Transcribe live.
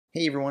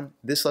Hey everyone,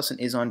 this lesson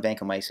is on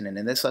vancomycin, and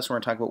in this lesson we're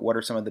going to talk about what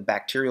are some of the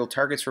bacterial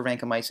targets for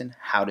vancomycin,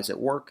 how does it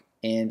work,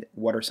 and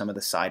what are some of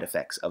the side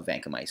effects of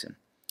vancomycin.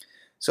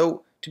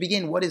 So to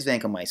begin, what is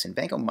vancomycin?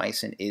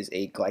 Vancomycin is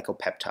a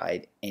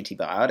glycopeptide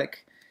antibiotic.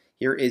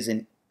 Here is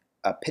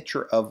a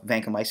picture of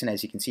vancomycin.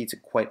 As you can see, it's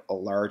quite a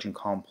large and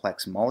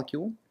complex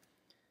molecule.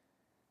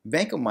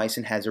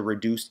 Vancomycin has a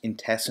reduced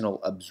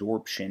intestinal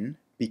absorption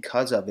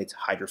because of its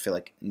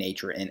hydrophilic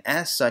nature, and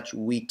as such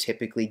we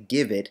typically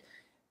give it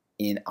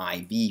in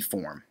IV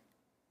form.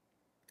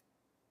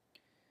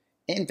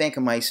 And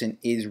vancomycin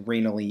is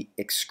renally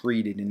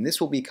excreted, and this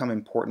will become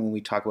important when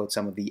we talk about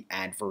some of the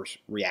adverse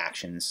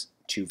reactions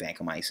to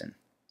vancomycin.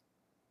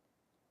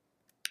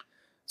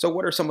 So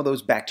what are some of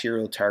those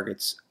bacterial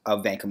targets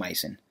of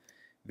vancomycin?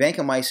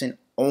 Vancomycin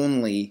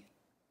only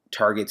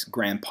targets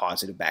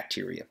gram-positive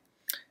bacteria.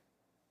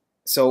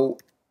 So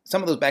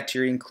some of those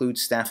bacteria include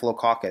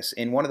Staphylococcus,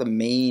 and one of the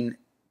main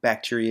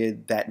bacteria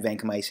that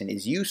vancomycin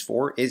is used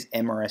for is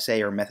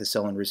MRSA, or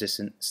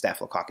methicillin-resistant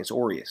Staphylococcus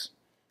aureus.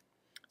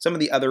 Some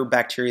of the other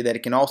bacteria that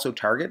it can also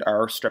target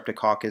are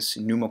Streptococcus,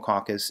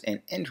 Pneumococcus,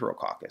 and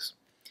Enterococcus.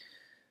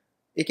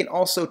 It can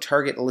also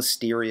target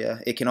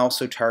Listeria. It can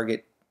also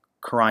target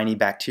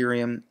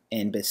Corynebacterium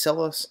and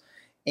Bacillus,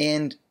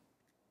 and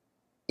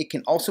it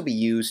can also be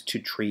used to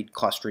treat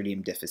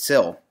Clostridium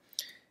difficile.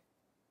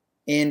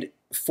 And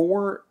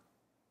for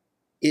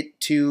it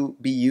to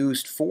be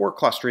used for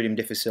Clostridium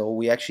difficile,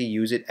 we actually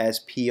use it as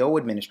PO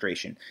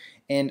administration.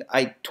 And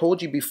I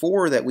told you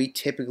before that we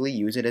typically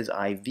use it as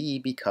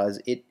IV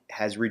because it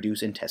has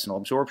reduced intestinal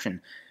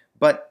absorption.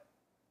 But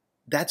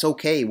that's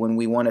okay when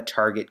we want to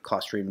target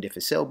Clostridium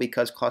difficile,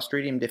 because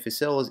Clostridium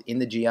difficile is in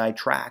the GI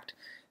tract,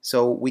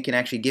 so we can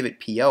actually give it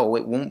PO.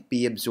 It won't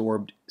be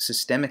absorbed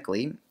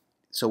systemically,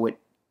 so it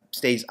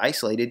stays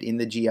isolated in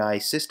the GI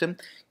system,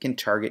 can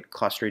target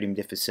Clostridium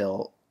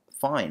difficile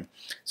fine.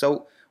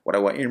 So what I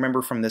want you to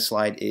remember from this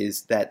slide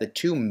is that the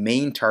two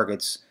main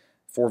targets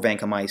for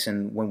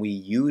vancomycin, when we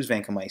use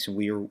vancomycin,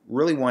 we are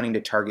really wanting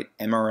to target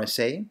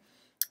MRSA,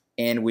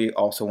 and we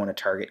also want to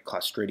target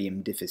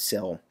Clostridium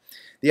difficile.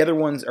 The other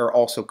ones are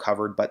also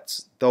covered,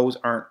 but those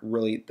aren't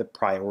really the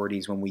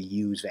priorities when we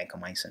use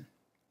vancomycin.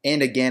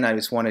 And again, I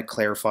just want to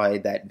clarify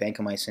that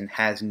vancomycin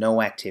has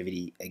no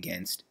activity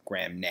against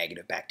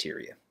gram-negative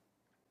bacteria.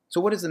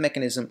 So what is the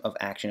mechanism of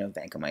action of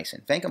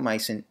vancomycin?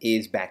 Vancomycin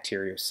is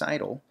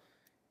bactericidal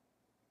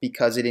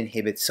because it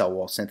inhibits cell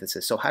wall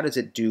synthesis. So how does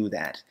it do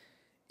that?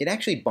 It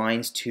actually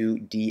binds to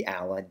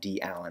D-ALA,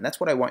 and that's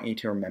what I want you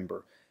to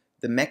remember.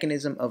 The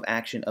mechanism of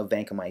action of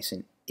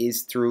vancomycin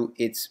is through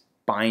its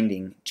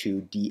binding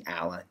to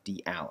D-ALA.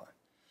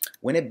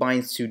 When it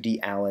binds to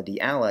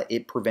D-ALA,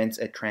 it prevents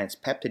a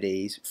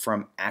transpeptidase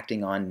from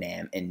acting on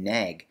NAM and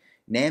NAG.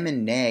 NAM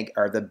and NAG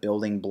are the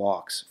building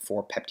blocks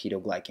for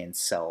peptidoglycan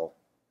cell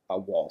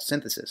wall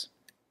synthesis.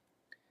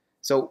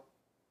 So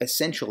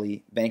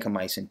essentially,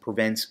 vancomycin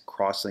prevents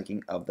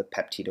cross-linking of the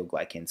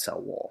peptidoglycan cell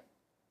wall.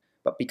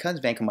 But because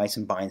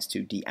vancomycin binds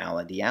to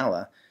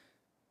D-ALA,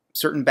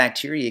 certain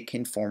bacteria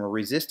can form a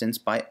resistance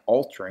by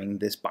altering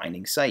this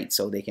binding site.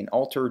 So they can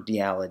alter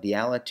D-ALA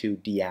to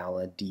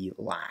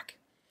D-ALA-D-LAC.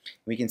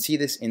 We can see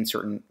this in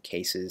certain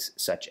cases,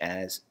 such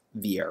as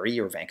VRE,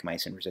 or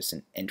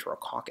vancomycin-resistant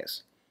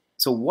Enterococcus.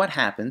 So what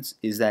happens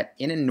is that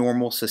in a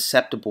normal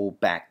susceptible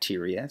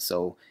bacteria,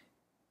 so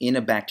in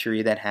a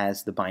bacteria that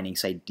has the binding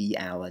site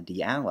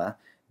D-ALA,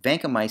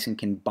 vancomycin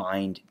can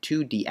bind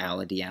to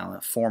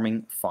D-ALA,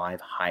 forming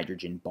 5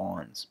 hydrogen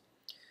bonds.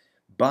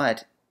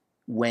 But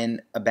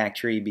when a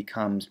bacteria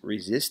becomes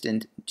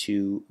resistant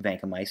to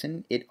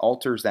vancomycin, it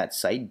alters that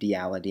site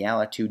D-ALA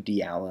to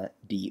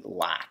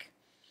D-ALA-D-LAC.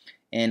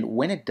 And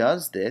when it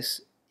does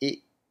this,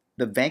 the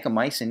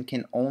vancomycin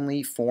can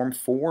only form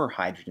 4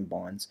 hydrogen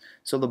bonds.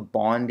 So the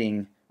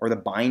bonding, or the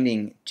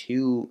binding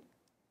to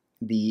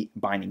the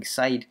binding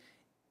site,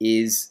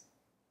 is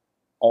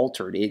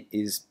altered. It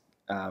is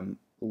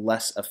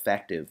less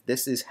effective.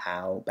 This is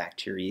how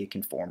bacteria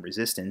can form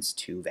resistance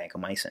to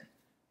vancomycin.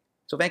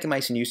 So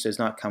vancomycin use does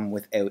not come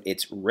without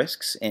its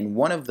risks, and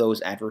one of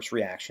those adverse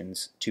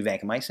reactions to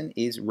vancomycin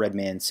is red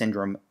man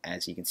syndrome,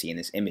 as you can see in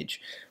this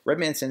image. Red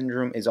man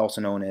syndrome is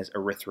also known as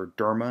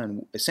erythroderma,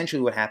 and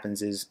essentially what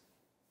happens is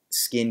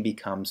skin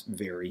becomes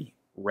very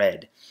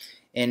red.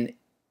 And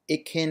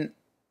it can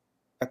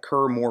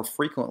occur more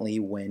frequently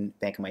when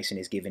vancomycin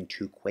is given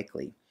too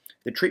quickly.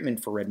 The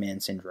treatment for red man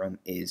syndrome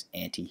is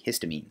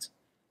antihistamines.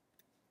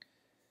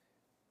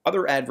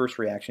 Other adverse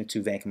reactions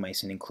to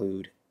vancomycin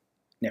include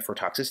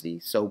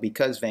nephrotoxicity. So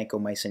because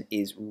vancomycin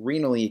is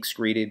renally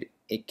excreted,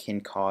 it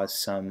can cause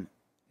some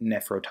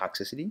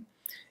nephrotoxicity.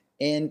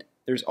 And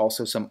there's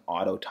also some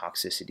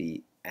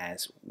ototoxicity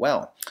as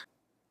well.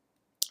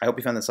 I hope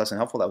you found this lesson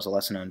helpful. That was a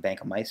lesson on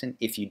vancomycin.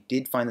 If you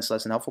did find this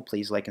lesson helpful,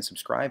 please like and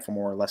subscribe for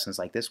more lessons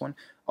like this one.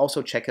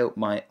 Also, check out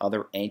my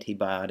other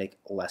antibiotic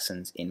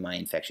lessons in my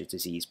infectious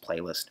disease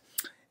playlist.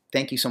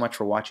 Thank you so much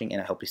for watching, and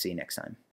I hope to see you next time.